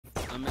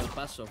I'm El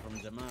Paso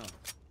from Jamal.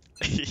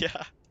 Yeah.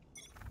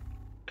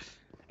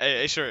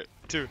 Hey, sure.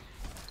 2.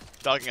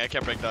 Dogging, I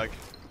can't break dog.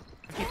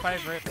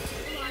 55 right.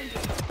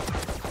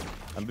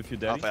 I'm with you,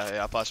 Daddy.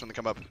 Yeah, I'll flash when they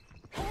come up.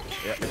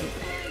 Yeah.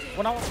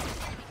 1 hour.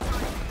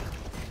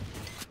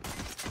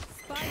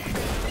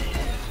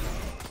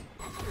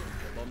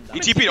 He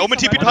TP'd. Omen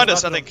TP'd behind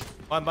us, I think.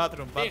 One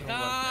bathroom.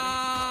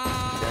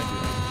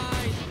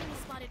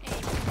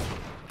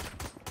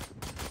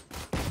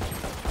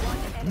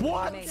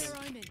 What?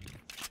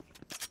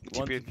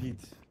 One repeat.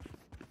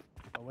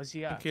 Oh, where's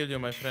he I'll at? kill you,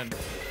 my friend.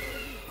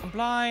 I'm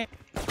blind.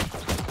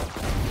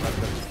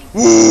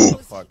 Woo!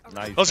 Fuck,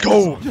 nice. Let's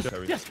go!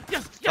 Yes.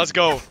 Let's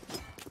go.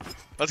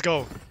 Let's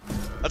go.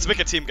 Let's make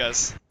a team,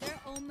 guys.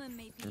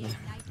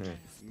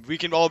 We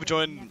can all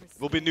join.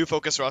 We'll be new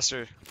focus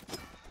roster.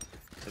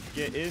 Let's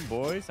get in,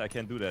 boys. I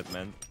can't do that,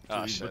 man.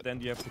 Ah, shit. But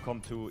then you have to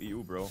come to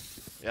EU, bro.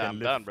 Yeah, I'm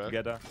down, bro.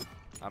 Together.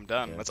 I'm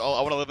down. Yeah. That's all.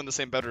 I want to live in the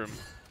same bedroom.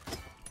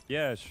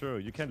 Yeah, sure.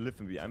 You can live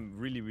with me. I'm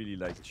really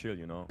like chill,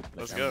 you know. Like,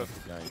 Let's go.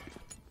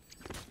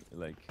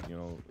 Like, you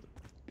know,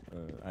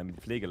 I'm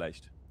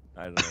pflegeleicht.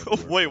 I don't know.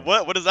 the word, Wait,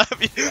 what? What does that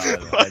mean?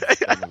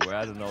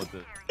 I don't know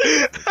the.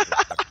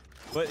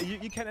 But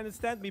you can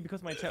understand me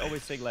because my chat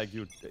always saying like,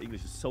 dude, the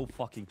English is so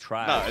fucking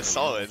trash. No, it's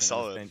solid. It's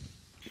solid. Understand.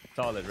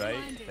 Solid, right?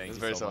 Thank It's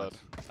you very so solid.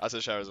 much. I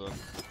said showers one.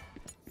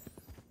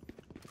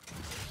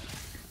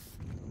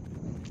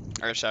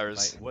 I got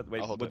showers. What?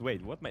 I'll hold it.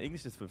 Wait. What? My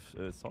English is with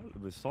Sol?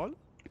 With Sol?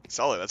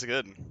 Solid. That's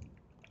good.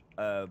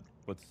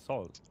 What's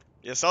Sol?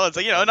 Yeah, solid. It's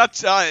like, you know, not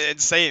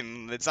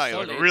insane. It's not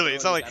like, really.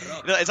 It's not like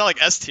it's not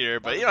like S tier,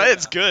 but you know,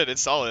 it's good.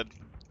 It's solid. You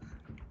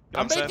know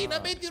I'm what I'm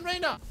saying? baiting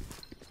right now.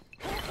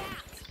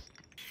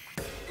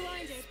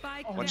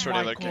 Oh One short A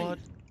my lurking. God.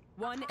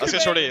 Let's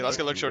get short A. Let's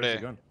get look short Where's A.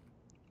 he gone?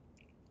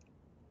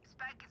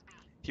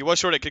 He was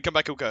short A. Could come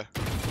back hookah.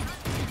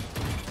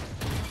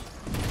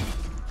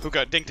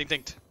 Hookah.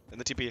 Dinked. In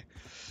the TP.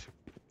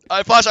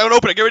 I flash. I want to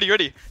open it. Get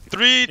ready.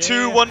 3,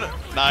 2, 1.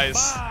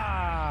 Nice.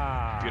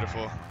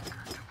 Beautiful.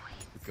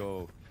 Let's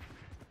go.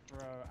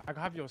 Bro, I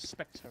have your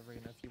Spectre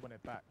arena if you want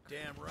it back.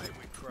 Damn right,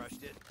 we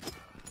crushed it.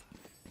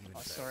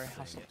 Oh, sorry,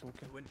 I'll stop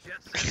talking. When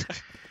Jets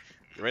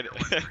You ready?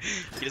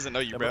 He doesn't know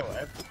you, Yeah, bro.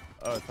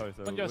 Oh, sorry.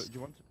 Want your-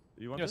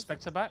 You want Your this?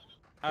 Spectre back?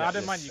 Yeah, I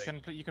don't yes.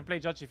 mind. You can play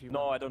judge if you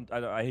No, want. I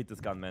don't. I hate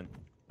this gun, man.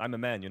 I'm a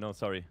man, you know.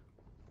 Sorry.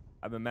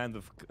 I'm a man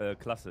with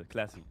classy.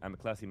 I'm a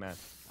classy man.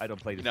 I don't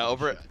play this. No,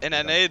 over in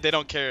NA, they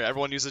don't care.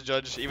 Everyone uses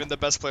judge. Even the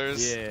best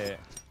players. Yeah.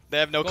 They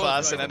have no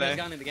class in NA.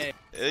 Gun in the game.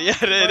 Yeah,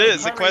 it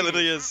is. It quite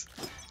literally is.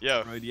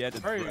 Yo, Bro, yeah,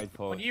 that's Bro, right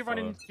for. when you run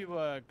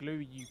into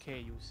Glue UK,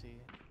 you'll see.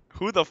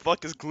 who the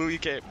fuck is Glue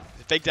UK?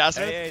 Fake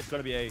Dasmith? Hey, it's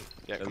gonna be A.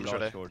 Yeah, A come large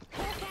short A. short.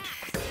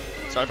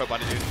 Sorry if I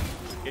bonded you.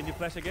 Can you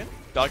flash again?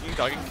 Dogging.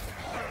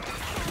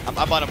 I'm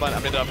blind.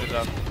 I'm mid up.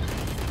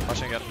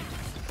 Watching again.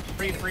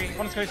 Free.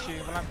 One's close to you.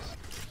 Balance.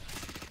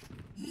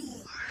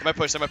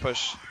 They might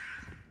push.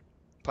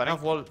 Planning.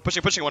 Half wall.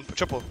 Pushing one.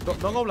 Triple. Don't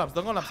go lamps.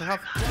 I have.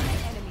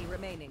 One enemy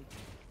remaining.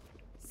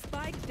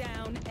 Spike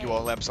down. You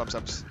all lamps.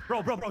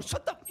 Bro,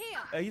 shut up.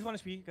 He's 1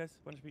 HP, guys.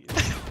 1 HP.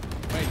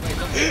 Wait,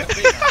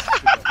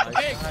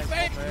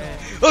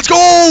 Let's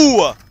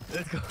go!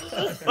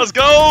 Let's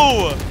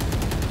go!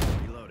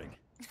 reloading.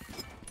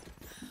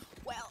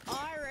 Well,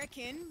 I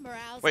reckon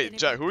morale's Wait,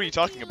 Jack, who are you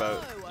talking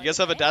about? You guys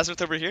have a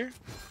Dasmith over here?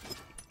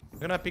 I'm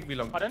gonna pick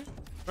belong. Pardon?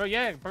 Bro,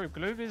 yeah,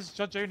 Glove is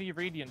judge only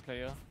Radiant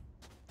player.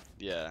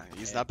 Yeah,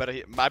 he's not better.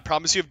 I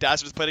promise you, if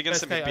Dasmith played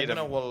against him, Sky, he'd I'm beat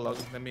gonna him. wall long.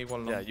 Let me wall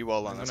long. Yeah, you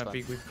wall long. I'm That's gonna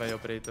fine. pick with my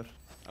operator.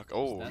 Okay.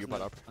 Oh, That's you bought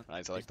not- up.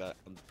 Nice, I like that.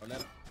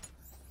 Controller.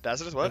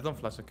 Dasmith, Just what? don't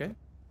flash, okay?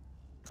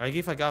 I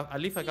leave a gap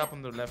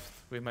on the left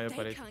with my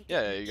operator.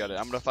 Yeah, you got it.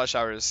 I'm gonna flash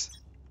showers.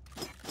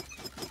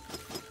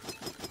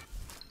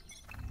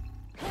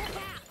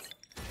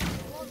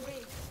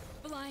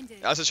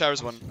 That's a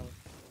showers one.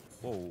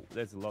 Whoa,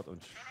 there's a lot on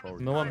short.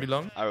 No one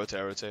belong. I rotate.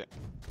 You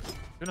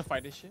wanna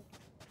fight this shit?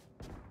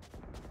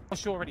 Oh,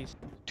 sure, already.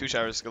 2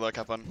 showers. Good luck,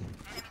 have fun.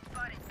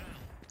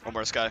 One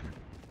more Skye.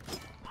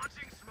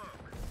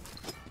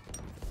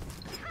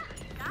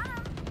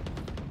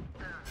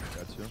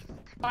 Got you.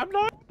 I'm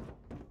not.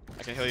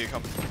 I can heal you.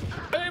 Come.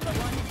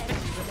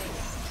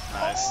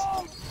 Nice.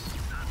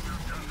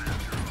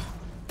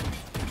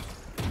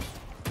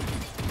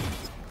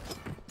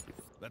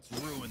 Let's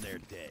ruin their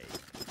day.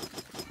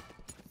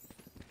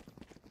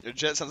 Your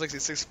jet sounds like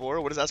he's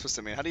 6'4". What is that supposed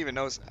to mean? How do you even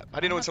know?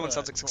 How do you know when someone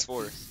sounds like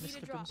 6'4"?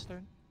 Mr.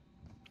 Brimstone.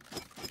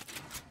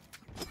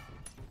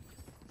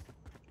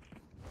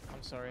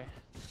 I'm sorry.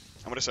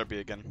 I'm gonna start B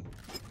again.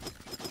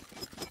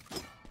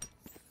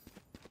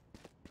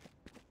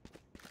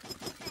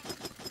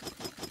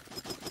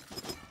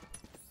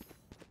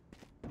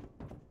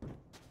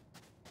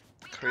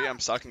 Korea, I'm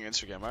stalking your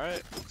Instagram. All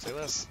right, say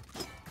less.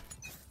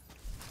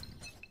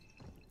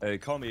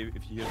 Call me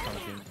if you hear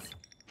something.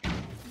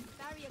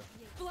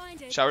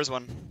 Showers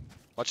one.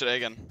 Watch it A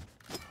again.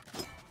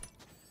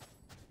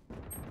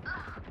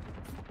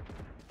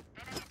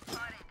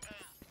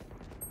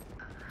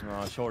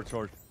 Short.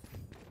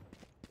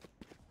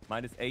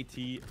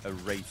 -80, a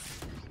race.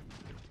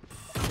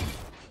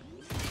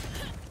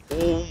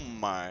 Oh,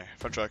 my.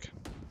 Front truck.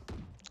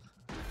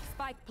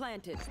 Spike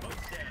planted.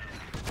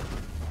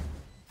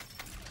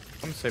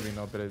 I'm saving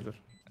operator.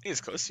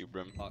 He's close to you,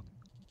 Brim. Fuck.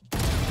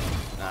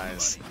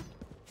 Nice.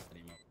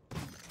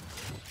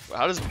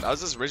 How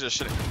does this Razor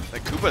shit?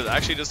 Like Koopa is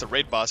actually just a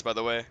raid boss, by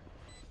the way.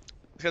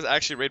 This guy's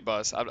actually raid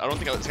boss. I don't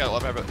think this guy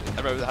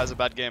ever has a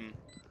bad game.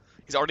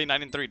 He's already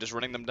 9-3, just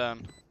running them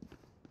down.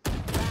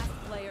 Last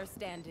player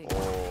standing.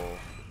 Oh.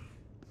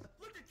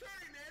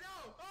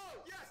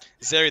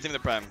 Zeri, think the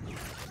prime.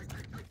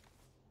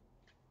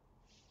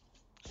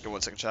 Give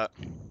 1 second, chat.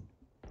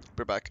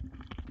 We're back.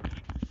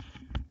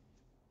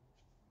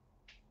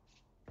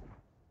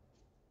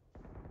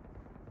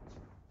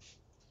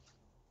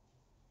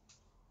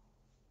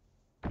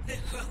 The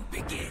hunt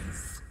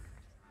begins.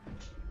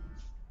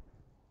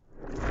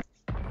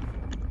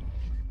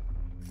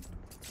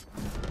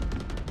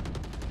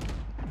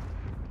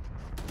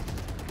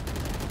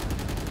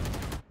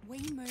 We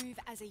move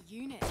as a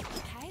unit,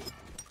 okay?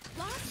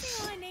 Last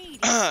thing I need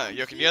is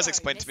Yo, can you guys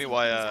explain to me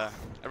why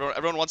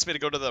everyone wants me to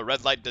go to the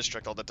red light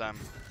district all the time?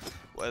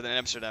 Well, in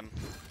Amsterdam.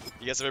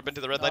 You guys ever been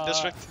to the red light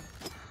district?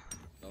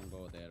 Don't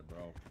go there,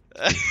 bro.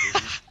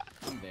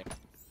 I'm there.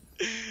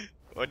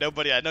 Or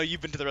nobody. I know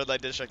you've been to the red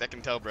light district. I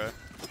can tell, bro.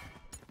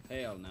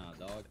 Hell nah,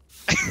 dog.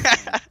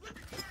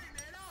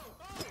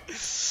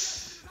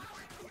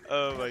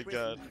 Oh my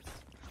god.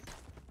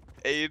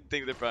 Hey,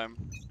 think the prime.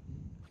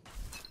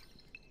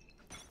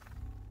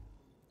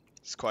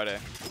 It's quite a.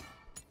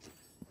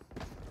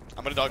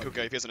 I'm gonna dog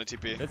hookah if he has on a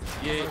TP.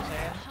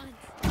 Yeah.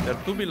 There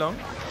are 2 belong.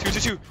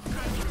 2-2-2.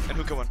 And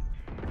hookah 1.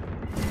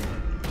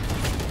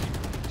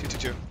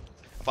 2-2-2. I'm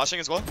flashing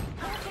as well.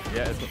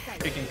 Yeah, it's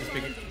Speaking.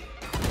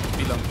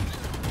 Belong.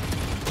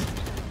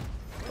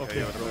 okay.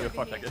 yo, Bro, you're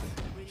fucked, I guess.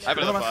 I have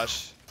another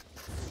flash.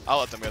 I'll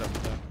let them get up.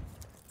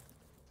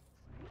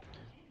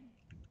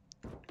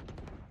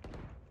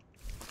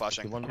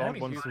 Flashing. One long,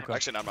 one hookah.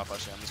 Actually, no, I'm not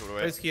flashing. I'm just moving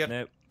away. Where's here? No.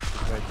 Wait.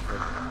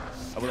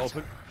 I will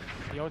open.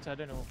 Yota, I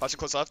don't know. Flashing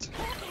close left.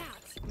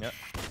 Yeah.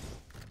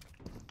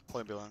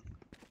 Holding below.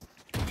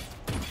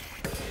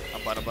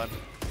 I'm blind.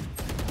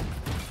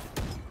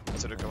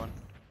 That's it, go on.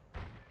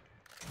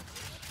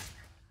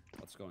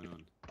 What's going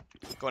on?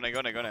 Go on,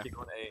 Keep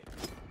on A.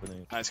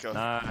 Nice go.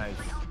 Nice.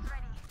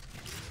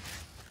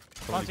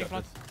 Planting,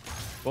 plant.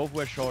 Both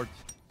were short.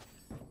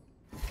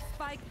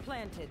 Spike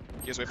planted.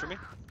 You guys wait for me?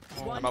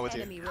 One I'm out with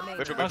you. enemy remaining.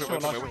 Wait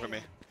for me.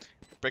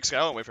 Break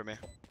Skye and wait for me.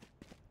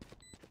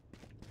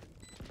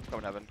 Go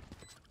in heaven.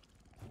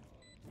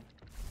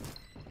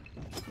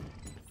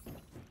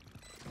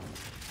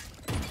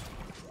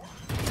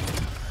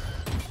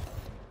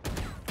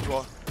 You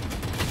all.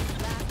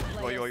 Last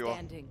player you are.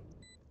 standing.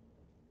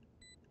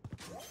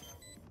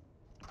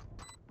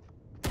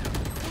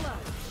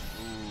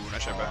 Ooh,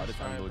 nice shot, bro. Oh,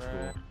 this angle is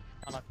cool.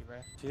 Unlucky, bro.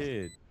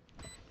 Shit.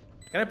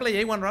 Can I play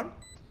A1 run?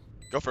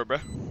 Go for it, bro.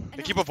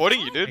 They keep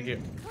avoiding you, dude. Thank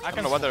you. I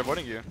don't know why they're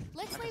avoiding you.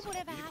 Let's leave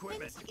whatever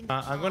happens in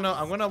I'm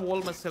gonna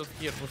wall myself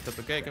here, Mustap,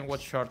 okay? I can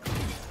watch short.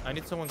 I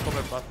need someone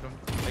cover bathroom.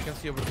 I can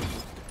see over the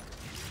roof.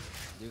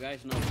 Do you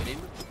guys know Grim?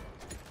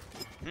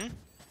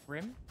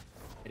 Rim?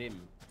 Grim.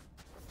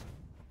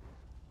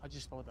 I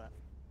just spelled that.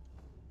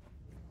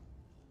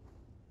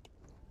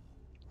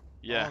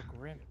 Yeah. Oh,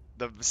 Grim.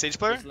 The Sage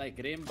player? It's like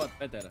Grim, but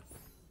better.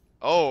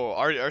 Oh,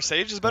 our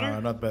Sage is better? No,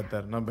 not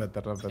better. Yeah,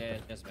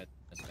 that's better.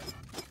 That's better.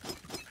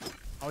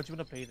 How would you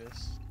want to play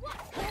this? I'm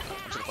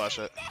just gonna flash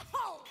it.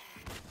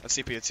 Let's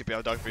CP,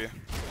 I'll dog for you.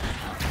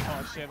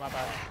 Oh shit, my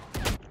bad.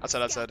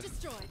 Outside.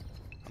 destroyed.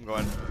 I'm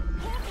going.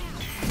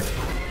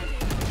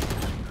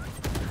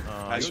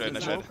 Nice trade.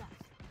 Bro,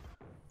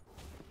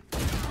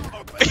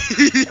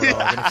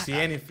 I don't see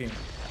anything.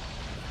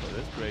 Oh,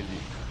 that's crazy.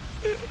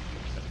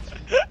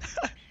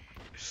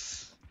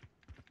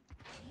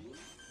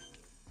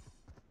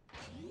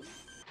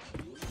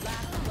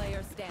 Last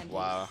player standing.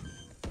 Wow.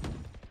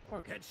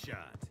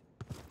 Headshot.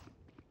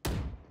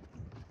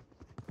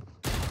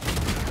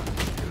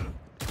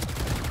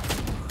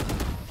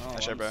 Oh,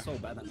 Nice shot, I'm bro. so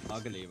bad and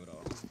ugly,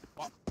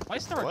 bro. Why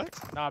is there a...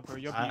 What? Nah, bro,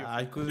 you're beautiful.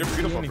 I couldn't You're see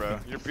beautiful, anything. bro.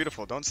 You're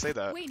beautiful. Don't say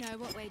that. We know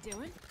what we're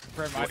doing.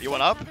 Bro, my- You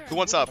want up? Who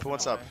wants up?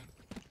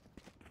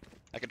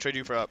 I can trade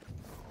you for up.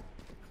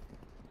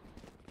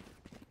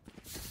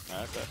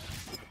 Alright, bet.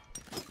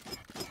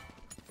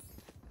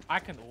 I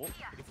can ult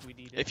if we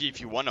need it.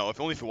 If you want to,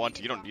 only if you want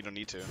to. You don't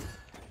need to. Do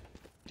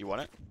you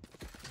want it?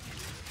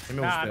 Let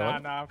me Nah, watch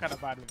the I'm kind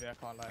of bad with it, I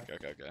can't lie.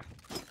 Okay.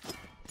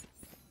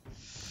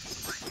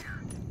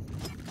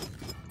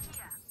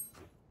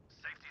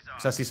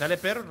 O sea, si sale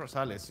perro,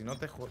 sale. Si no,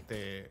 te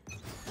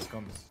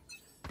escondes.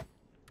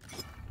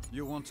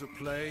 You want to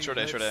play? Sure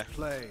day. Let's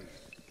play.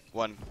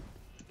 One.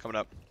 Coming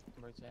up.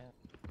 Where's that?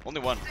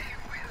 Only one.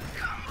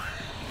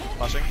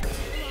 Flashing.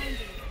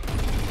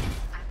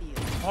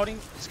 Holding.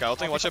 Skye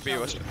ulting. Watch it B.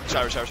 Watch it.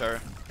 Shower. Short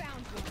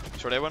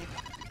A one.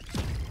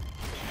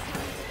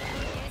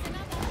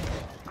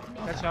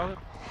 Catch out.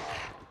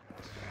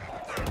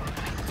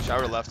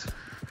 Shower left.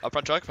 Up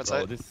front truck. Front Bro,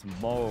 side. this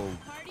smoke.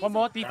 One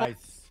more, default.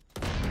 Nice.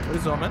 What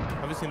is Omen?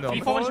 Have you seen the Omen?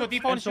 Default and shoot,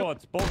 default and shoot.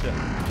 Shorts, both them.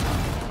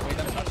 Wait,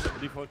 I'm not sure.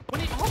 Default.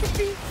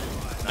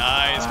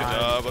 Nice, good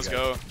job. Let's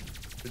go.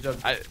 Good job.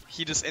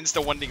 He just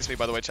insta one dinks me,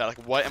 by the way, chat.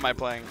 Like, what am I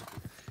playing?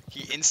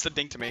 He insta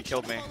dinked me,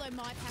 killed me. Follow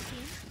my pack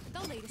in.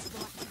 They'll lead us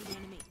right to the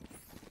enemy.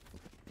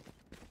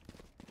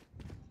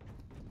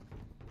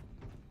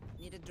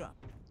 Need a drop.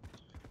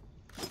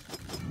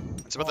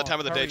 It's about the time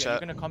of the day, Are you chat.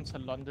 gonna come to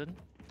London?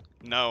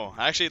 No,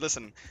 actually,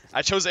 listen.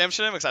 I chose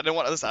Amsterdam because I didn't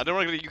want. Listen, I didn't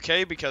want to go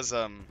to UK because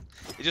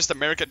it's just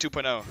America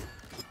 2.0.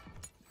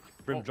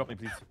 Brim, drop me,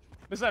 please.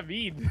 What's that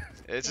mean?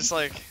 It's just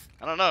like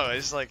I don't know.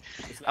 It's just like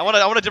I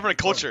want a different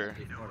culture.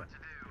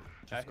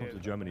 Just come to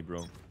Germany,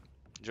 bro.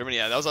 Germany,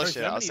 yeah, that was all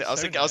shit. I was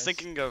Germany's so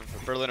thinking of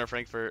Berlin or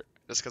Frankfurt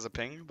just because of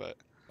ping, but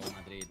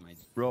Madrid, my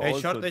Bro, Hey,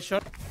 also, short, they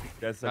short.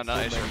 there's No, like no,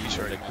 so it's many,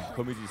 short, like, the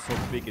community is so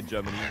big in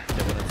Germany.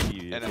 They wanna see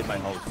you And in my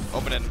house.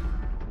 open in.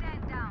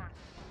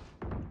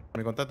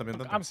 Me contenta, me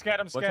contenta. I'm scared.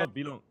 I'm Watch scared. out,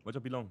 belong. Watch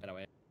out, belong. get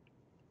away.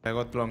 I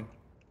got long.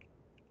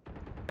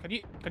 Can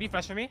you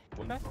flash for me?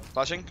 Okay.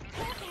 Flashing.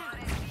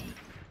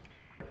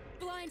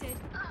 Blinded.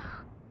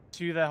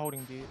 Two there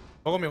holding D.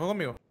 Juego conmigo, juego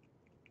conmigo.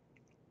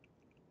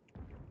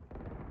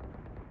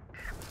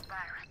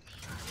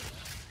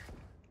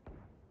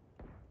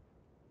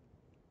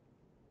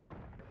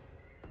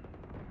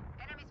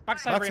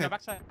 Backside, Backside. Reina,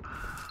 backside.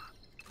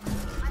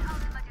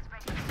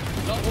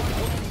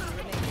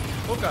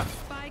 Hookah.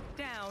 Spike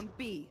down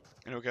B.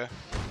 And okay.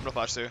 No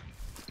flash too.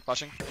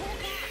 Flashing.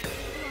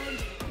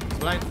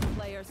 Blind.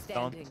 Player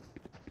standing.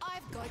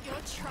 I've got your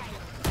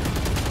trail.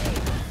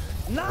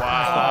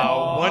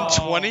 Wow.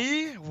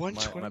 120? My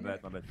 120?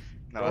 bad, my bad.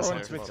 No, We're that's on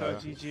not your Twitter.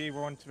 fault. GG.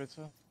 We're on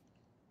Twitter.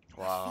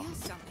 Wow. Feel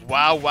something.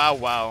 Wow, wow,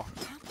 wow.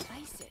 Can't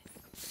place it.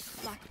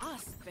 Like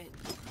us, but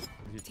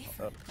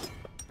different.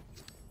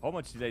 How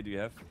much delay do you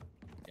have?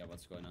 Yeah,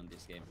 what's going on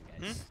this game,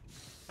 guys?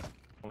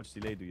 How much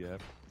delay do you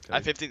have? I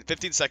have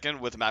 15 second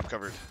with map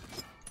covered.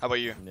 How about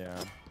you? Yeah.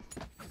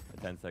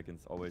 10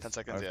 seconds, always. 10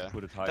 seconds, I have to yeah.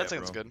 Put it higher, 10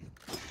 seconds is bro. good.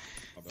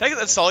 10 seconds,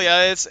 that's all,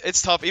 yeah,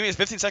 it's tough. Even if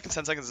 15 seconds,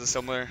 10 seconds is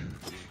similar.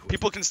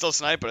 People can still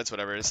snipe, but it's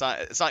whatever. It's not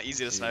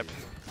easy to snipe.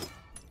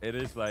 It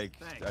is like,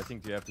 I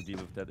think you have to deal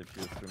with that if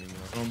you're streaming.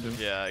 You know?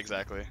 Yeah,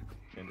 exactly.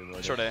 Can't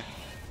avoid Short it.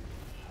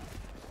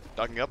 A.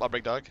 Dogging up, I'll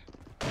break dog.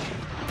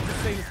 Just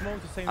stay in the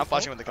smoke, just stay in the I'm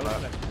flashing smoke. when they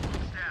come out.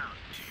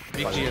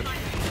 Big clear.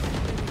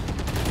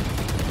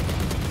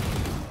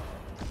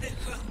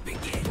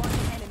 One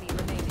enemy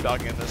remaining.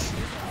 Dogging in this.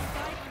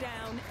 Spike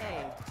down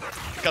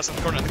A. Gus in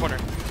the corner,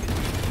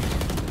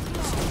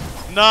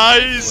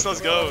 Nice! Let's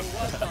go.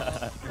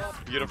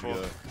 Beautiful.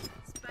 Yeah.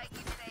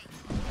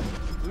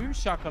 Boom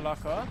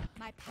shakalaka.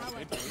 My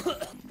power.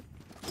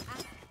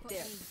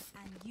 There.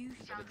 And you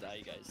shall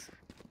Die, guys.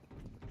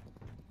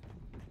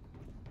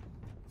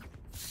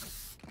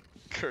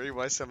 Curry,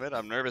 why so mid?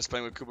 I'm nervous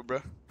playing with Koopa,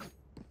 bro.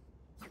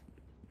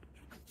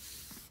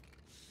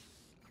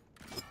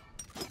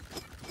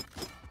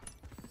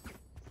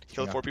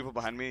 Killed 4 people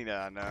behind me?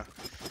 Yeah, no.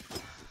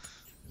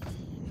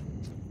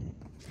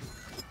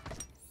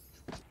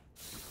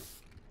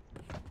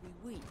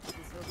 We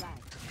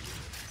survive.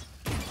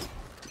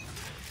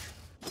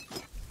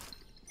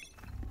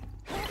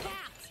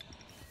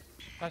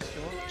 That's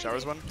short.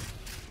 Showers one.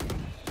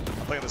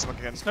 I'm playing this one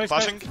again. Close,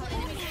 Flashing. Close.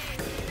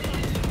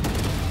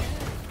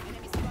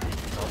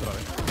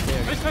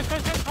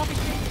 Copy.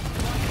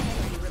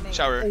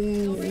 Shower.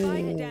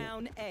 Spike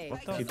down A.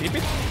 You tip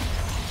it?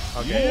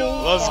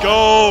 Let's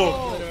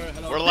go!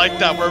 We're like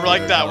that, we're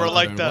like that, we're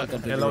like that.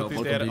 Hello,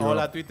 Twitter.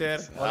 Hola, Twitter.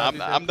 Hola,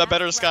 Twitter. I'm the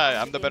better Skye,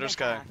 I'm the better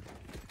Skye.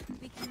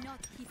 we cannot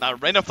keep Now,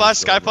 Reina Flash,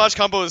 Skye Flash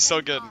combo is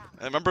so good.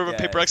 I remember when Yeah,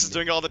 Paper X was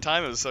doing it all the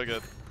time, it was so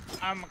good.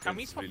 Can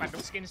we swap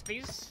bundle skins,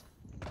 please?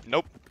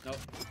 Nope.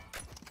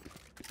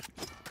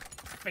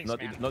 Thanks, Not,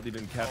 man. not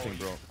even capping,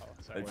 bro.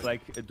 Sorry. It's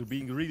like to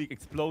being really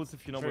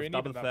explosive, you know, Very with neat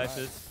double about that.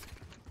 flashes.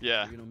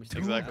 Yeah, Two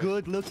exactly.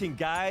 good looking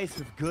guys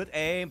with good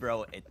aim,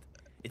 bro.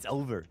 It's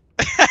over.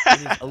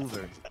 It is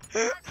over.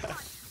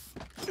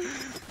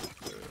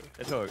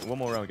 Let's go. One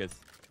more round, guys.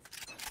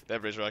 They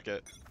have Raise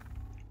Rocket.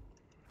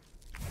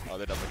 Oh,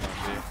 they're double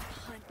coming.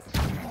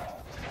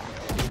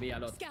 Be a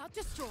lot. Scout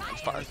destroy.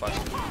 Fire, fire.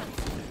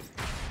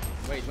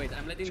 Wait,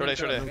 I'm letting Short A, them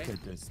short A. turn, Look okay?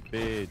 at this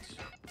bitch.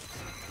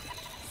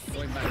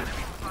 Going back.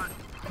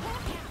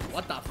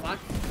 What the fuck?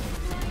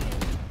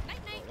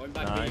 Oh, going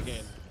back Nice. B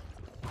again.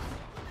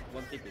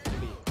 One ticket,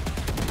 B.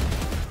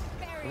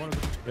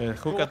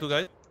 Hookah, 2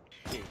 guys.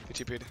 He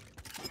TP'd.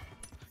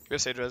 We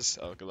have Sage Res.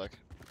 Oh, good luck.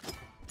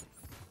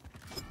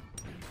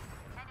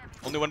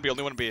 Only one B,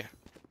 only one B.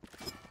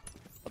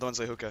 Other one's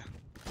lay hookah.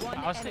 One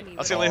I'll say- enemy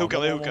I'll say remaining. lay hookah,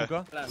 lay One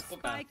hookah. Flash,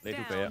 Spike Late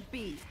hookah, down yeah.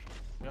 B.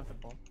 We have the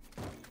bomb.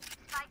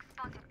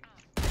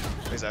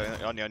 He's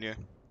out, on you.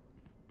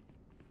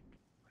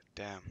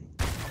 Damn.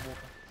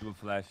 Double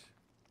flash.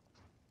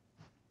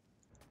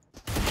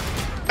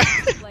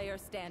 Player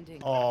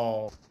standing.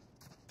 Oh.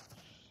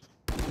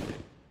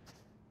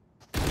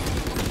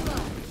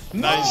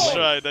 Nice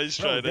try, nice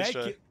Bro, try, nice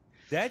try.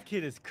 That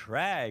kid is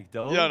cracked,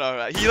 though. Yeah,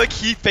 no,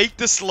 he faked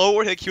the slow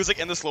orb. He was like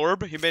in the slow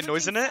orb. He made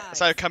noise in it.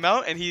 So I come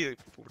out and he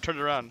turned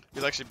it around. He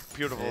was actually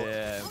beautiful.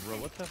 Yeah, bro.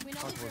 What the We know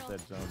fuck the was drill.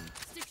 that jump?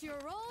 Stick to your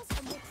roles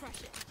and we'll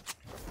crush it.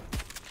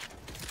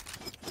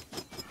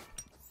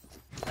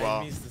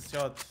 Oh. missed the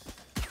shot.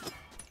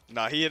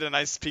 Nah, he had a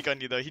nice peek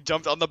on you though. He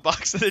jumped on the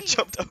box and then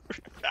jumped over.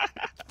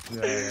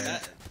 Yeah.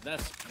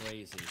 That's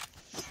crazy.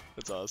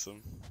 That's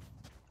awesome.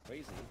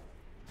 Crazy.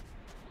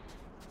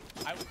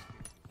 I was.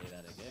 Say that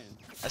again.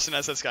 I shouldn't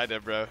have said Skye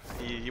did, bro.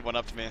 He went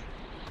up to me.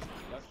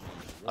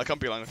 I'll come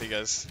be along with you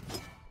guys.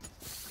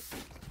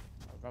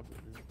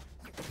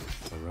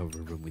 A rubber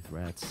room with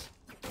rats.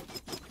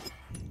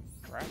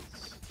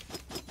 Rats.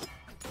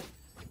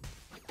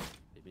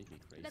 They make me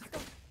crazy. Let's go.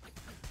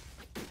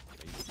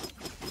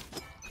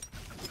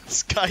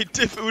 Skye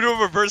diff Uno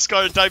reverse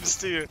card times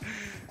 2.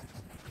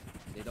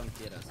 They don't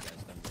get us,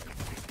 guys. Don't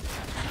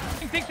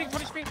worry. Think,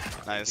 punish me.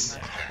 Nice.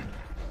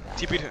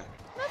 TP'd him.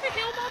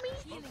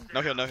 No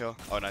heal, no heal.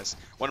 Oh, nice.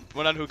 One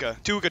on hookah.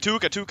 Two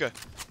hookah.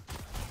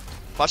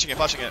 Flashing it.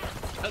 Help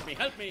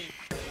me!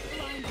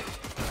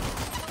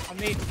 I'm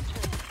need.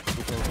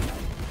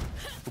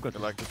 Who got Good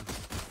luck.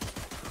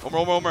 One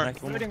more.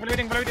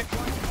 Reloading.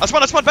 That's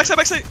one.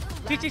 Backside.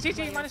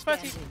 TT, minus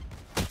 30.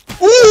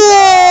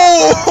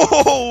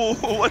 Ooh!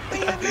 What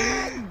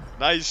the?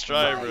 Nice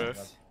try, bro.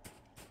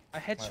 I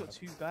headshot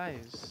 2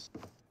 guys.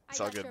 It's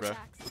all good, bro.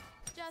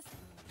 Just,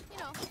 you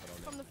know,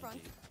 from the front.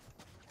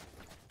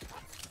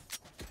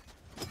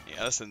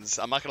 Yeah, listen,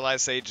 I'm not gonna lie,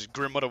 Sage.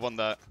 Grim would have won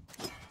that.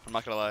 I'm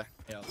not gonna lie.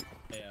 Hell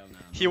no.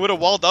 He would have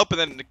walled up and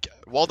then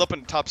walled up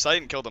in top side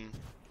and killed him.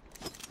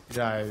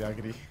 Yeah, I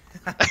agree.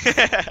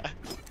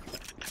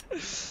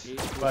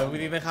 But we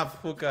didn't have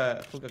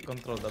hookah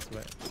control, that's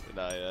why.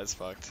 Nah, yeah, that's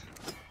fucked.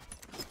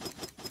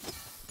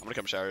 I'm gonna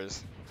come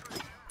showers.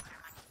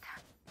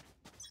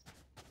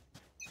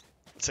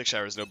 Let's take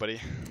showers, nobody.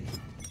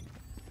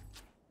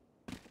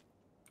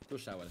 2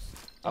 showers.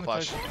 I'll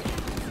flash.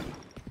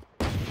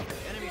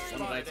 Enemy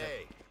One right spotted A.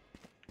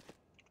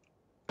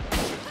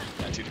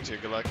 Yeah, 2,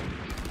 good luck. Player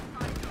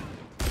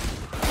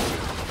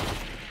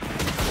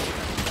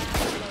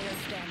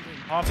standing.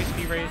 Half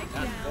HP raised.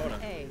 Down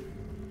A.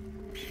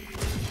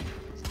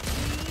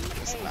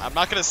 Listen, I'm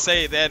not gonna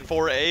say they had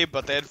 4A,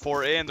 but they had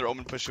 4A and their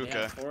omen push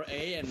hookah.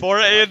 4A and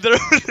 4A and their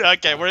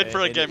Okay, we're in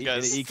for a game, In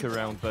guys. the eco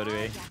round, by the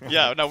way.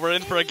 Yeah, no, we're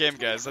in for a game,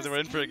 guys. We're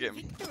in for a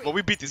game. Well,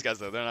 we beat these guys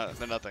though.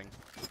 They're nothing.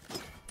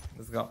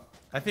 Let's go.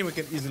 I think we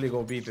can easily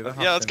go B.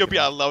 Yeah, let's go B.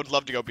 I would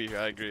love to go B here.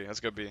 I agree. Let's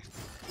go B.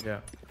 Yeah.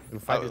 We'll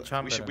fight the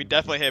champ. We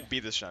definitely hit B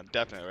this round.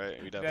 Definitely,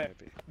 right? We definitely hit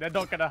B. They're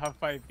not gonna have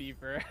 5B,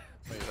 bro.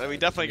 We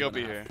definitely go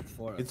B here.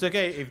 It's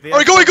okay if they.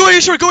 Alright, go in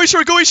short. Come in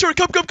short. Come in short.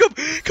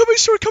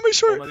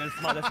 Oh my god,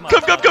 smart, that's smart.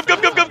 Come.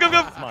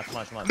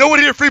 Smart. No one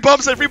here. Free bomb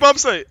site. Wait,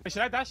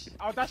 should I dash?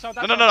 I'll dash. No.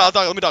 I'll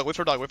dog. Let me dog. Wait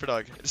for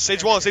dog.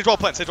 Sage wall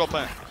plant.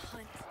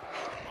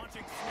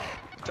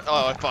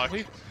 Oh fuck.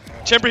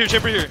 Chamber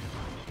here.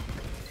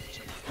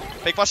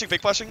 Fake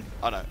flashing.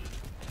 Oh no.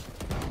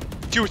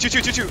 Two.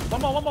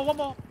 One more.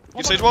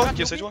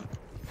 Give sage wall.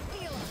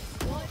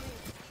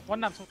 One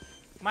nap.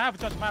 Might have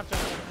judge.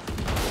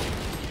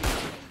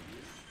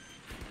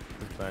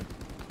 Fine.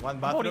 One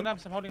I'm holding bathroom.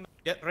 naps. I'm holding.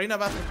 Yeah, Reina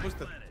bathroom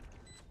boosted.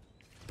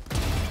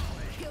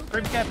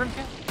 Brim care. One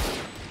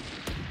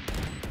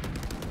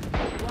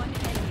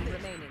enemy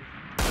remaining.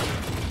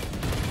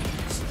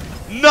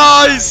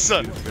 Nice.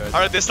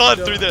 Alright, they still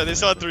had 3 there. It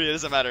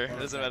doesn't matter.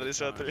 They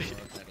still had 3.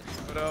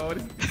 Bro, what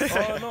is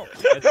Oh no,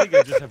 I think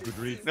I just have good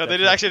reads. No, they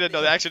actually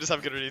just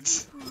have good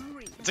reads.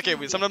 It's okay.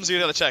 Sometimes you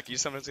gotta check.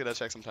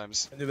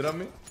 Sometimes. Can you drop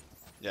me?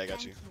 Yeah, I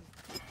got you.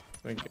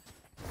 Thank you.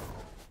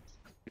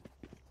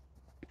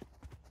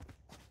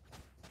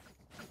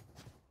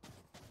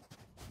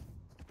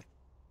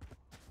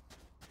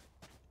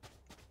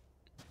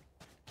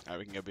 Alright,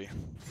 we can go B.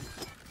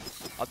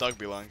 I'll dog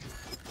B long.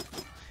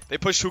 They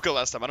pushed hookah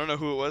last time. I don't know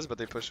who it was, but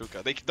they pushed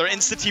hookah. They're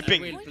insta I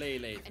TPing. will play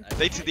late.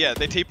 They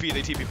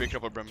TP big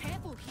triple brim.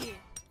 Careful here.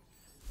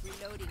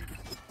 Reloading.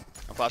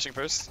 I'm flashing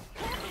first.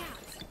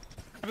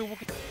 Blinding.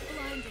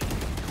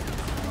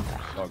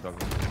 Dog.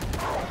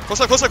 Close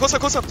up.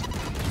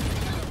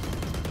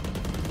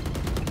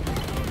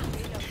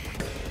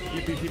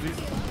 TP.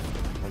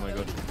 Oh my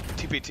god.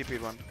 TP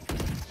one.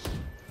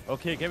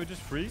 Okay, can we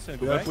just freeze and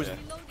We go are back? pushing.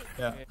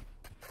 Yeah.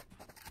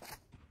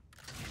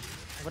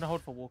 I'm gonna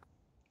hold for walk.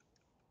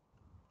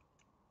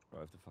 Oh, I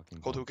have to fucking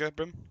Hold go. hookah,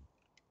 brim.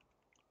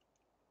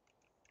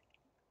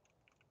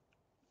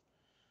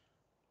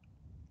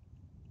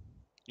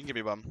 You can give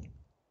me a bomb.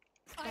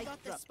 I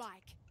got the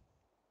spike.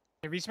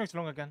 Hey, re-smokes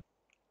long again. I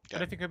Okay.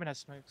 don't think Ruben has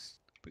smokes.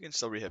 We can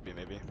still re-hit B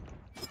maybe.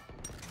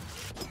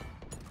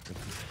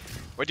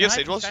 Wait, do you have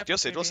sage walls? Do you have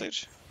sage wall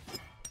sage?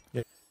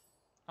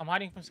 I'm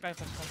hiding from Skye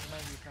Flash.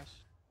 Maybe flash.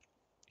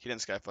 He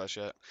didn't sky flash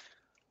yet.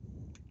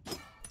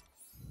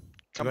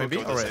 Come Going B B?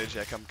 with the Alright. sage.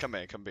 Yeah, come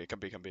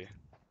B.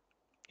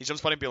 He jumps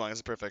spotting B long. This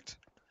is perfect.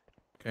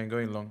 Okay,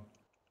 going long.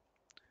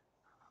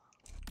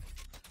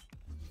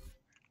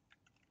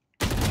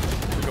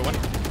 Hookah one.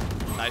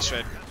 Nice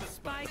trade.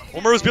 Spike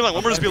One more is B long.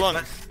 I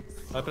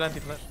plenty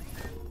flash.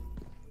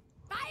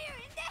 Fire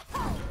in the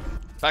hole.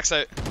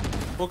 Backside.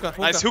 Hookah.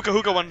 Nice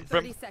hookah one. 30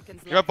 Brim.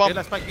 seconds You're up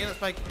left. bomb. Get a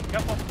spike.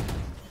 Careful.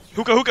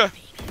 Hookah.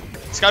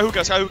 Skye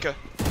hookah. One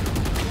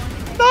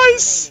enemy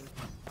Nice.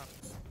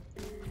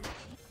 remaining.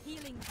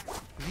 Healing.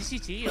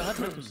 VCT, I had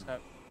to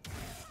step.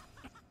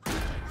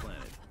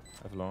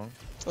 Have long.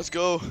 Let's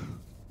go.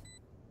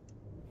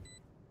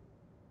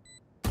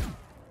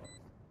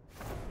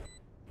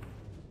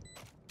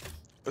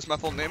 What's my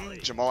full name?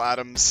 Jamal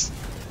Adams.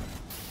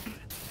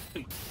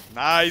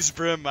 Nice,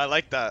 Brim. I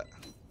like that.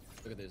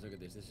 Look at this, look at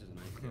this. This is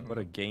nice. What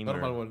a gamer.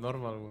 Normal wall,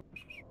 normal wall.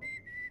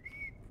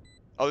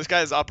 Oh, this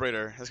guy's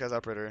operator. This guy's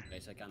operator.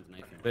 Guys, I can't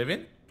knife him.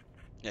 David?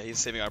 Yeah, he's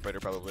saving operator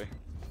probably.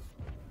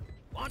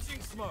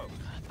 Launching smoke.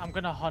 I'm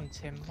gonna hunt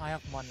him. I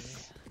have money.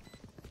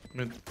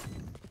 Mid.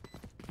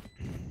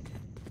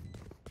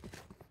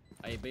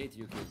 I bait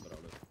you kills, bro.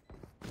 Look.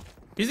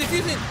 He's it.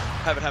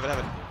 Have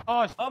it.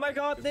 Oh, Oh my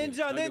god,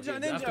 ninja,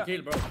 You have to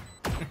kill, bro.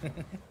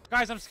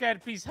 guys, I'm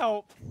scared. Please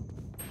help.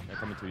 I'm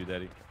coming to you,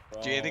 daddy.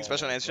 Do you anything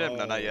special on Instagram?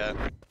 No, not yet.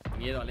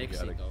 Miedo al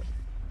éxito.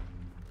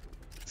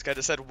 This guy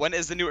just said, when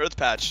is the new Earth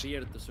patch?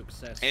 Fear to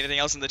success. Anything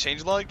else in the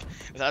changelog?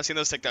 I've seen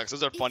those TikToks.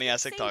 Those are funny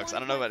ass TikToks. I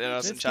don't know if anyone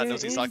else in chat knows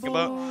what he's talking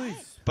about.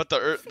 But the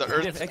Earth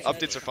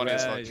updates are funny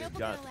as fuck.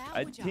 God.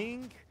 I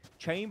think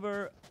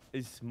Chamber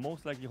is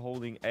most likely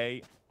holding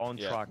A on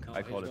Yeah. track, No,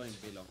 I he's call it. going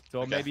below.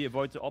 So Okay. maybe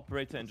avoid the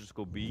operator and just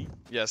go B.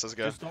 Yes, let's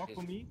go. Just talk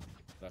for me.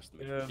 Trust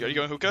me. Are you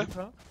going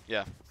hookah?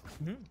 Yeah.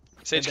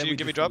 Sage, can you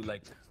give me drop?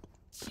 Like,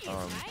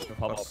 Okay.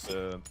 pop up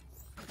the...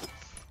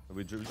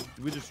 We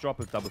just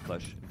drop a double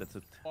flash. That's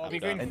it. Oh, we're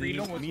And going in free. the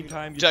Don't worry.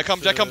 meantime, you Jack, come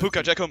just,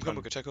 hookah, Jack, come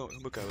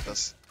hookah with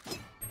us.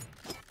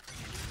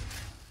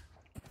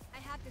 I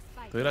have the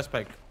spike. Wait,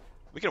 spike.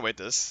 We can wait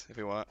this if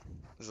we want.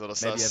 This is a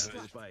little maybe sus.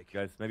 have,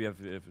 guys, maybe have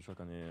a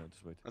shotgun. Yeah,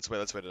 just wait.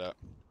 Let's wait it out.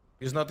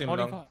 He's not in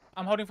Holding long.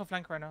 I'm holding for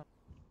flank right now.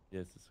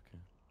 Yes, it's okay.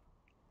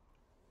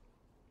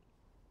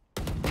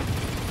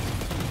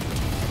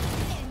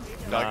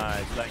 Dog.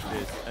 Nice, like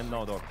this. And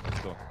no, dog. Let's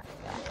go.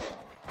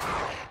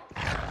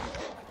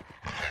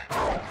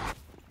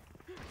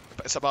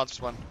 It's about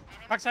just one.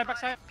 Backside.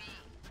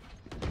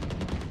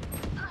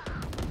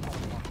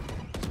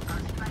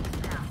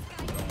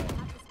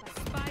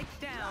 Spike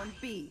down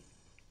B.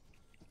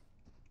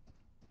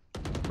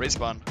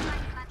 Respawn.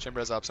 Chamber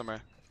has up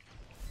somewhere.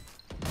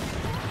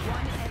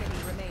 One enemy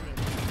remaining.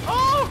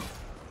 Oh!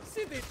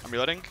 I'm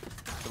reloading.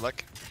 Good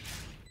luck.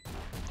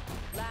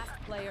 Last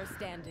player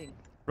standing.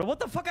 Bro, what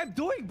the fuck I'm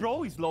doing,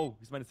 bro? He's low.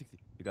 He's minus 60.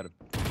 You got him.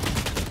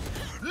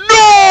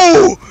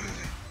 No!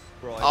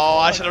 Bro, Oh,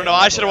 I should have known.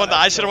 I should have won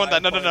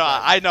that. No.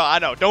 I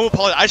know. Don't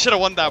apologize. I should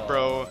have won that,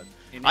 bro.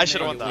 I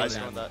should have won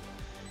that.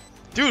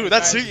 Dude,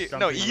 that's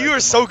no. You are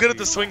so good at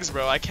the swings,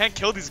 bro. I can't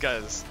kill these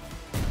guys.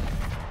 Yo,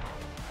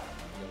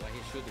 why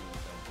he's shooting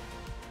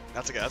himself?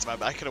 That's okay. That's my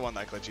bad. I could have won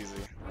that glitch easy.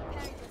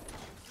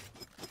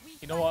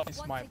 You know what?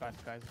 It's my bad,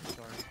 guys. I'm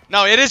sorry.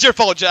 No, it is your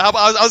fault, Jet. I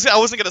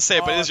wasn't gonna say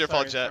it, but it is your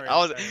fault, sorry, Jet.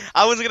 sorry.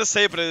 I wasn't gonna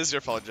say it, but it is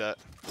your fault, Jet.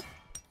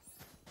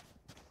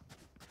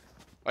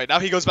 Wait, now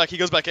he goes back. He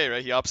goes back A,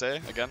 right? He ops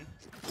A again.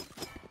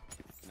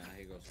 Nah,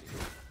 he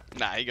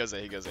goes. Nah,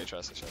 he goes A.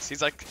 Trust.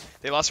 He's like,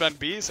 they lost round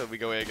B, so we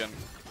go A again.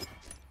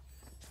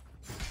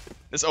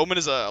 This Omen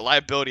is a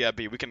liability at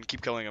B. We can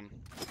keep killing him.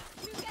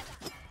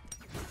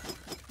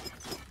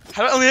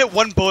 How did I only hit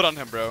one bullet on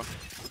him, bro?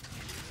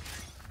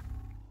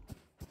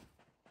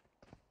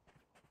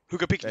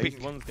 Hookah, peek. Yeah, he's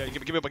one guy.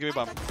 Give me a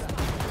bomb.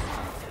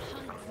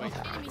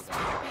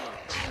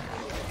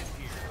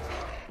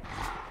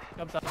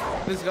 Jumped up.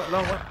 Please go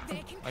long one.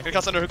 I'm gonna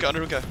cast under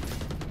hookah.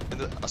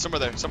 Somewhere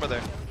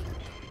there.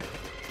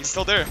 He's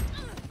still there.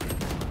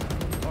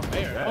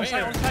 On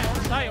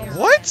site.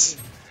 What?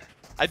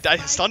 I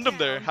stunned him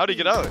there. How'd he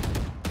get out? I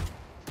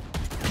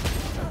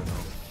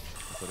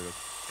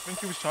think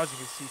he was charging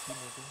his CT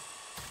maybe.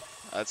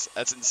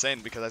 That's insane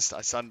because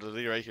I stunned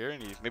Lee right here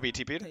and maybe he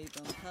TP'd? They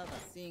don't have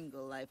a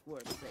single life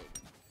worth saving.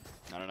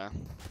 I don't know.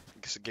 I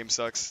guess the game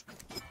sucks.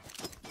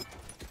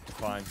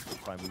 Fine.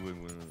 We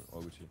win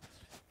all good shit.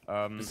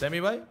 Semi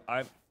by?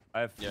 I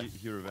have Yeah.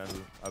 hero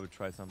vandal. I would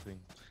try something.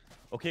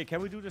 Okay,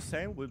 can we do the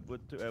same with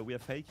what we are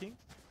faking?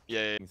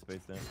 Yeah.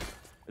 Space there.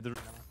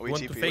 We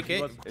Want to fake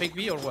TP. A? Fake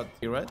B or what?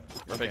 You right?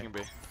 We're faking B.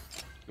 You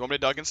want me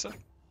to dog insta?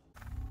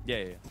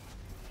 Yeah.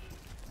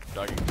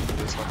 Dogging.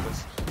 This one,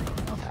 please.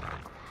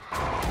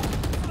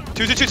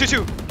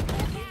 2.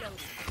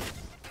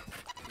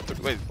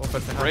 Wait.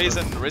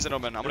 Raise and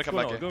Omen. I'm gonna come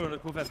back here. Go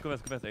fast.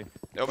 Hey.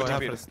 Omen Go,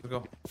 TP. let's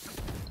go.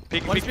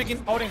 Peek. One speaking.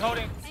 Holding.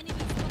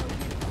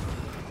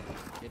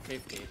 Hit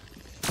 50.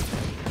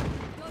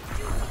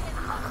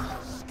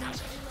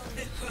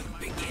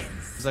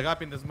 There's a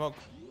gap in the smoke.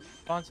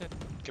 Bounce it.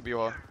 Could be a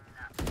wall.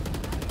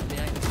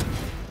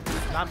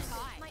 Lamps.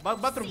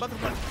 Bathroom.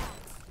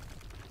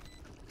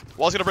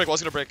 Wall's gonna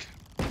break.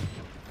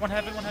 One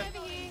heaven.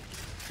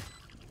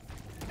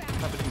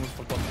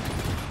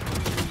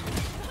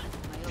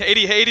 Hey,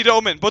 80 to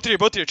Omen. Both of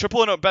you.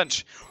 Triple and a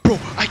bench. Bro,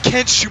 I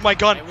can't shoot my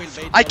gun.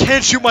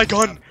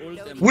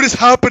 What is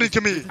happening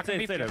to me?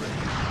 Say that.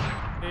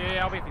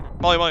 Yeah, I'll wait.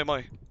 Molly.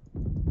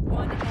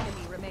 One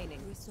enemy remaining.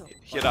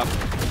 Hit up.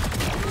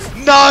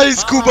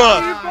 Nice,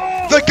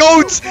 Kuba! The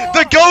goat!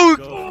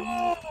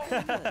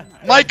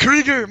 My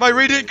Krieger! My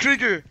Radiant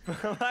Krieger!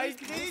 My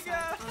Krieger!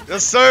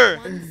 Yes, sir!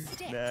 One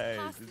step Nice,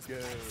 past let's the go.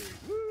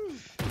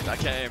 I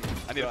can't aim.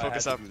 I need to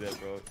focus up. I had to do that,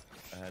 bro.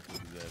 I had to do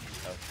that.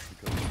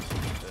 Because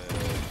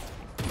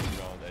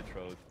round I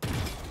trolled. I had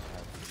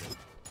to do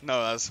that.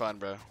 No, that's fine,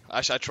 bro.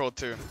 Actually, I trolled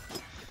too.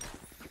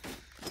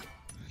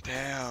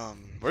 Damn.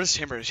 Where's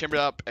Chamber? Chamber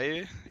up A?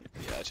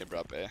 Yeah, Chamber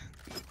up A.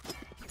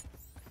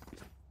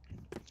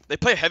 They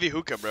play heavy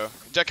hookah, bro.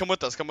 Jack, come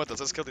with us. Come with us.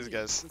 Let's kill these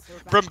guys.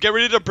 Get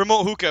ready to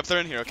promote hookah if they're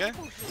in here, okay?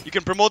 You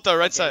can promote the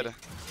right side.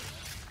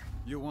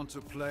 You want to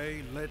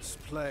play? Let's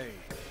play.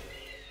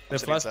 They're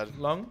sitting flash inside.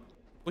 long.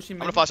 Pushing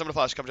I'm gonna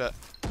flash. Come, Jet.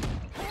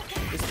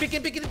 It's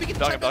picking. Dog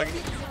him.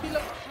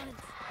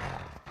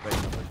 Wait,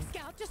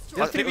 scout destroyed.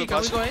 There's I think 3B, we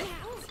can we flash. go ahead?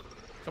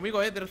 Can we go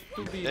ahead? There's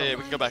 2B. Yeah,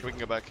 we can go back.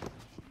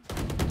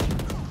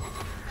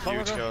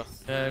 Huge kill.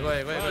 Yeah, go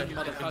ahead.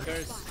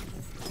 Motherfuckers.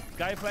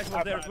 Skye flash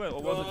was there as well,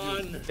 or was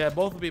it you? Yeah,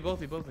 both B. Both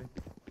B. Okay,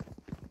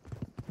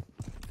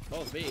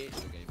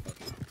 fuck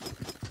it.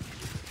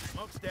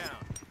 Smoke's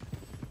down.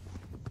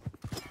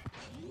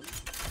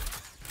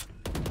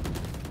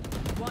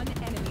 One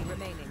enemy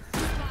remaining.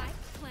 Spike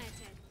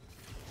planted.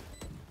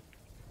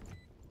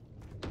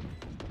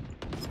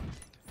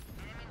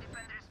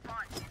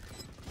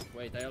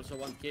 Wait, I also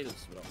want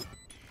kills, bro.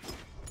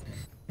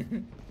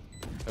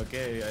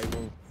 Okay, I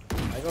go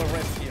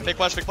rest here. Fake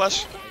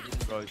flash.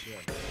 Blinded.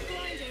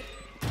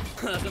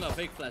 That's not a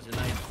fake flash, and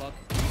I fuck.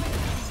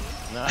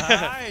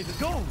 Nice, let's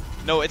go!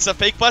 No, it's a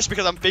fake flash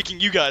because I'm faking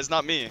you guys,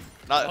 not me.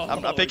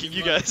 I'm not faking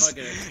you guys.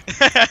 Together.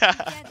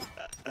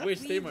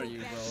 Which team are you,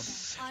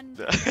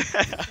 bro?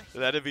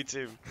 That'd be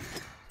team.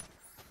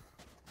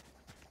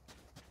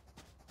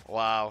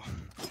 Wow.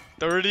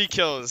 30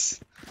 kills.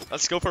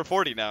 Let's go for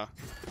 40 now.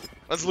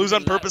 Let's lose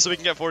on purpose so we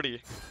can get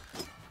 40.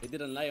 He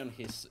didn't lie on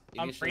his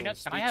I'm initial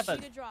Freenet, can I have a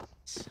Shoot a drop.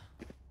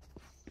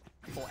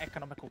 for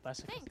economical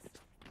basic? Thanks.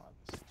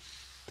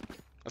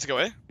 Let's go,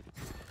 eh?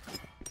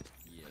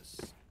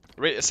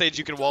 Yes. Sage,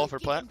 you can wall for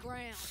plant.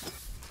 Ground.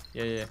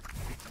 Yeah.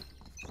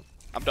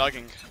 I'm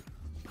dogging.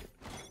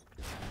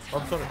 Oh,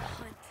 I'm sorry.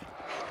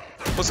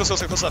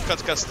 Close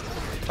left, cast.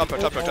 Top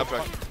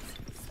right.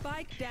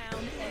 Spike down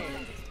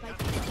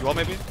A. You wall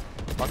maybe?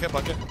 Bucket.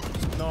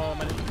 No,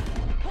 man.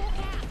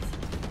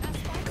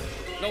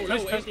 No,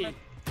 Close, 80.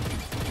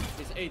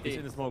 It's 80. He's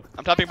in the smoke.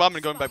 I'm tapping bomb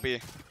and going back B.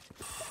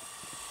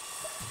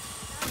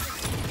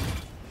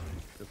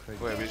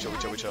 Wait, we chill.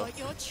 Got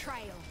your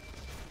trail.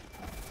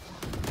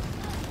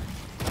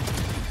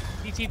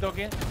 DT dog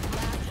it.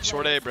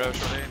 Short A, bro.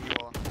 Short A and you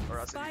wall. Or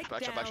I Spike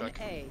back down check.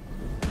 A.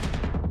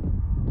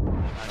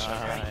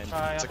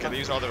 It's okay, they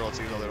use all their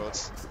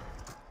ults.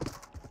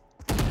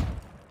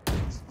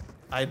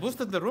 I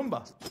boosted the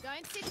Roomba.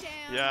 Don't sit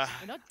down. Yeah.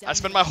 We're not I done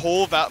spent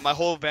yet. my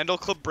whole Vandal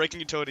clip breaking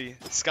utility.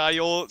 Skye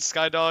ult,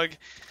 Skye dog,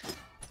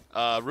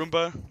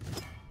 Roomba.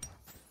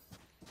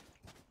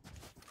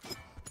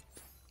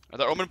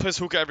 That Omen plays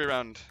hookah every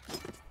round.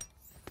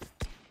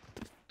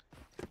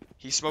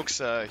 He smokes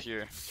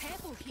here.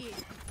 Careful here.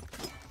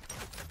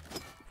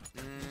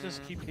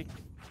 Just keep kicking.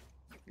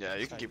 Yeah,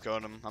 you can keep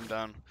going. I'm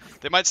down.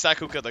 They might stack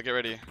hookah though. Get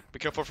ready. Be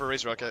careful for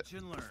Raise Rocket. Watch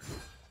and learn.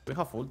 We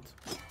have ult.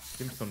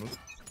 Seems to ult.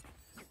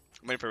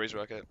 I'm waiting for Raise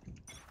Rocket.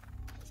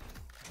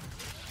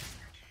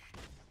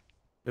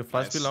 The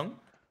flash Nice. belong.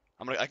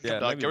 I can Yeah, come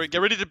dog. maybe.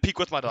 Get ready to peek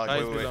with my dog.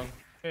 Nice Wait. belong.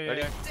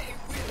 Ready? Yeah.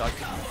 Dog.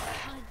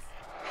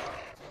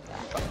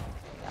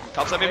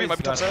 Top side maybe. Might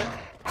be top side.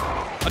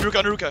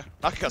 Underuka.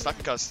 Knock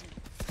cast.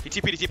 He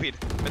TP'd.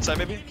 Mid side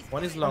maybe.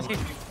 One is long.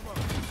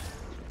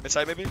 Mid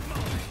side maybe.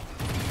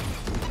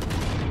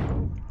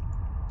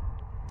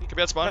 Could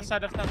be at spawn. Left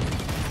side.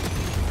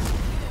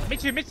 Mid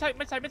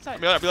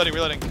side.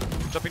 Reloading.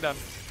 Jumping down.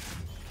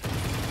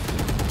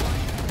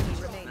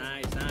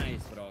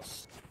 Nice,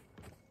 bros.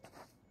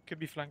 Could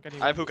be flank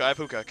anyway. I have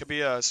hookah. Could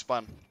be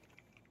spawn.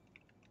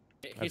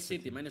 His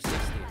city, minus 60.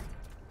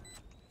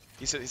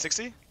 He's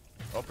 60?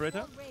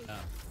 Operator?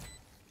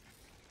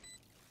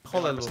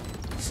 Whole elbow.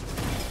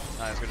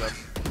 Nice, good job.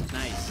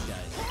 Nice,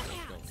 guys.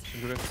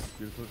 Let's go.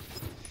 Beautiful.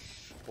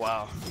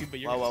 Wow. But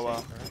you're Wow. gonna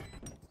save, right?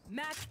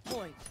 Match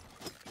point.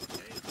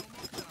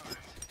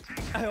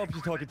 I hope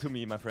you're talking to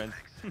me, my friend.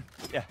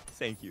 Yeah,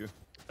 thank you.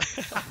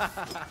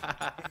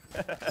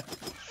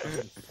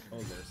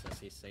 Shoulders, as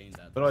he's saying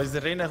that. Bro, it's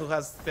the Reina who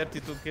has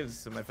 32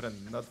 kills, my friend,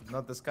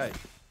 not the Skye.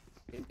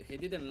 He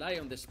didn't lie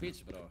on the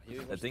speech, bro.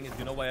 The thing is,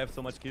 you know why I have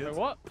so much Wait, kills?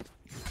 what?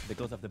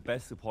 Because I have the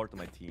best support on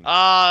my team.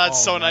 Ah,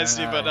 that's Oh, so nice of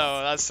you, but nice.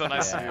 no, that's so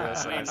nice of you.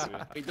 That's so nice of you.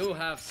 We do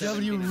have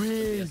W 17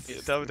 Riz.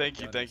 FPS. Oh, thank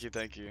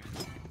you.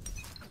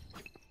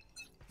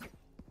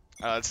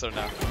 Let's start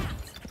now.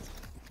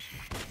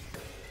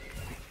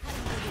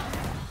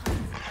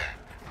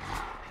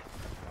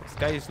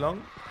 Skye is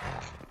long.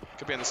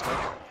 Could be in the smoke.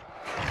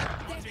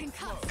 They're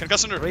concussed.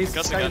 Concuss under. Raise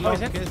Concuss Skye again.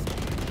 long. Yes.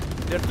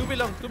 They're 2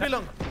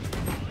 belong.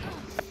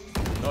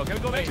 Oh, can we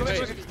go back? Go Wait.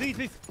 back.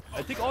 Please.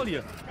 I take all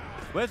here.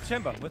 Where's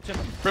Chamber?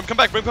 Brim, come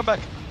back.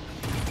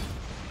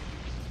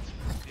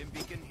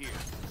 Beacon here.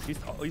 He's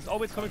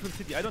always coming from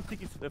city. I don't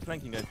think he's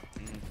flanking, guys.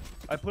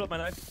 I pull up my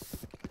knife.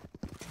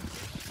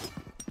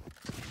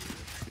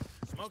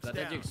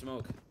 Strategic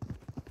smoke.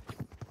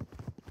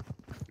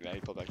 Yeah,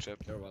 you pull back chip.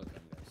 You're welcome,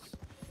 guys.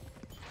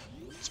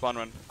 Spawn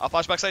run. I'll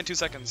flash backside in 2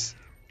 seconds.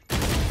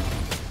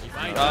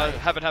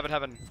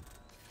 Heaven.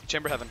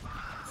 Chamber heaven.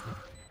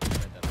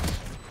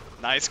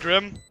 Nice,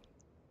 Grim.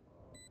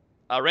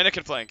 Reyna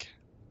can flank.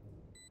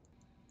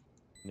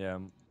 Yeah.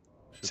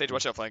 Sage,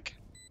 watch out flank.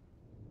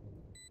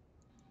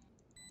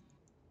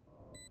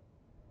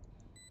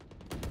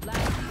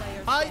 Last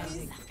player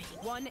standing.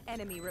 One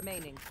enemy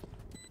remaining.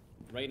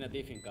 Reyna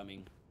diff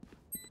incoming.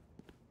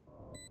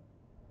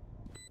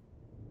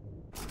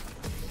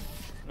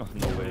 Oh,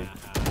 no way.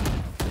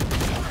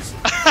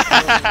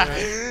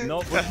 No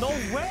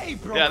way,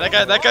 bro.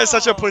 Yeah, that guy's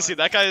such a pussy.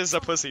 That guy is a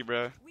pussy,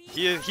 bro.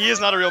 He is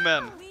not a real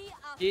man.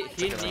 He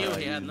knew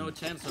he had no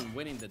chance on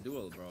winning the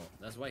duel, bro.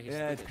 That's why he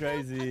Yeah, it's stood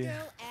crazy. it.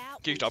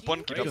 Can you drop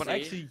one? Can you drop one?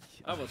 Actually,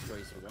 I was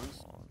crazy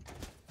once.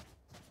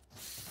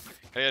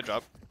 Okay, yeah,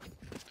 drop.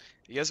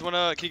 You guys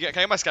wanna? Can I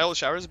get my Skye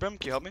showers, Brim?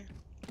 Can you help me?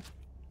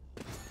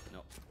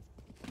 No.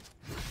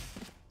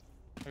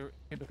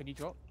 Hey, can you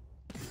drop?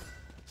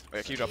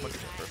 Wait, can you drop one?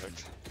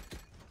 Perfect.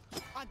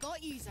 I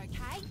got yous,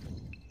 okay?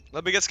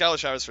 Let me get Skye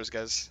showers first,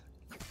 guys.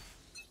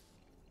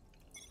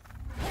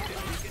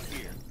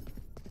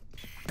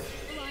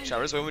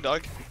 Showers, wait,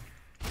 dog.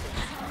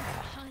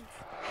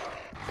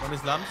 One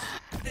is lamps.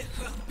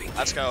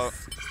 That's Skye.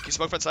 Can you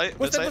smoke front sight?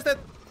 What's Mid that?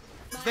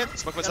 sight? Dead.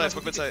 Smoke mid sight.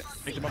 Smoke mid sight.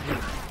 pick him up here.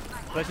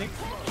 Flashing.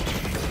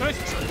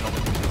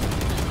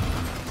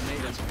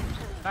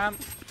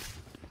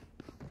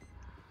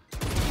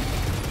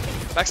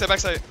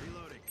 Backside.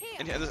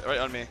 In here, right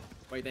on me.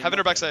 Wait, Heaven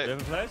or Do you backside?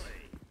 have a flash?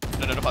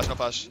 No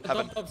flash.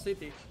 Heaven. Top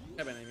city.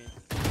 Heaven, I mean.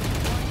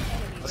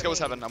 Let's go with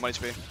heaven. I'm 1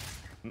 HP. If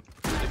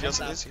he heals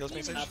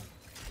me, Sage.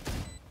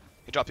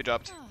 He dropped. He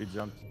jumped. Good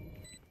job.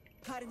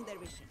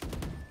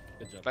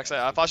 Backside.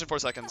 I flash in 4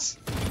 seconds.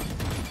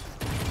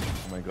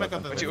 Oh my god. Back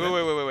on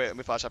Wait. Let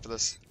me flash after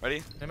this.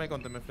 Ready? Am I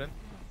content, my friend?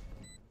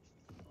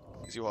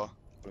 Easy wall.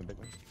 Going back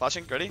one.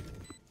 Flashing. Ready?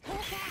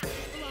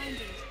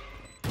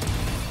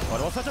 Oh,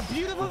 that was such a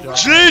beautiful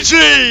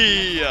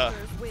GG!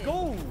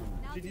 go!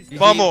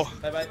 Vamos!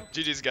 Bye bye.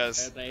 GG's,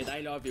 guys. I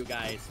love you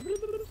guys.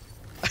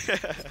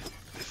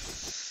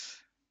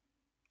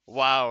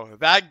 Wow,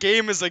 that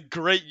game is a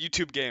great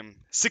YouTube game.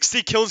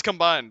 60 kills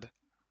combined.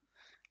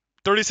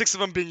 36 of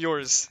them being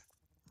yours.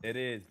 It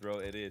is, bro.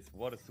 It is.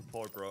 What a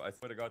support, bro. I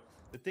swear to God.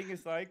 The thing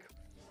is, like,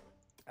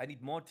 I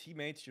need more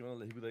teammates, you know,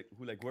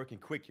 who like working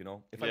quick, you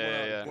know. If I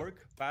wanna work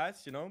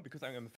fast, you know, because I'm